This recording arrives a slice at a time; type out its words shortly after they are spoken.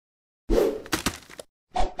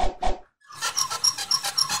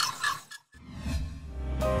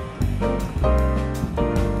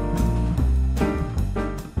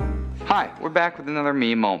back with another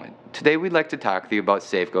me moment. Today we'd like to talk with you about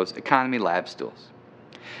Safco's Economy Lab Stools.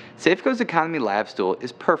 Safco's Economy Lab Stool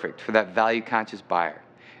is perfect for that value-conscious buyer.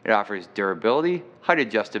 It offers durability, height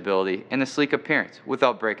adjustability, and a sleek appearance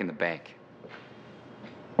without breaking the bank.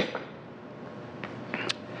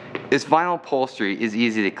 This vinyl upholstery is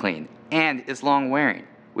easy to clean and is long-wearing,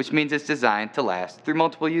 which means it's designed to last through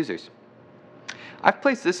multiple users. I've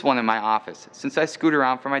placed this one in my office since I scoot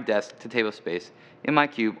around from my desk to table space in my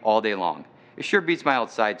cube all day long. It sure beats my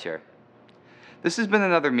outside chair. This has been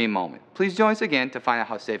another me moment. Please join us again to find out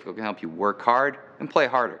how Safco can help you work hard and play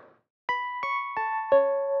harder.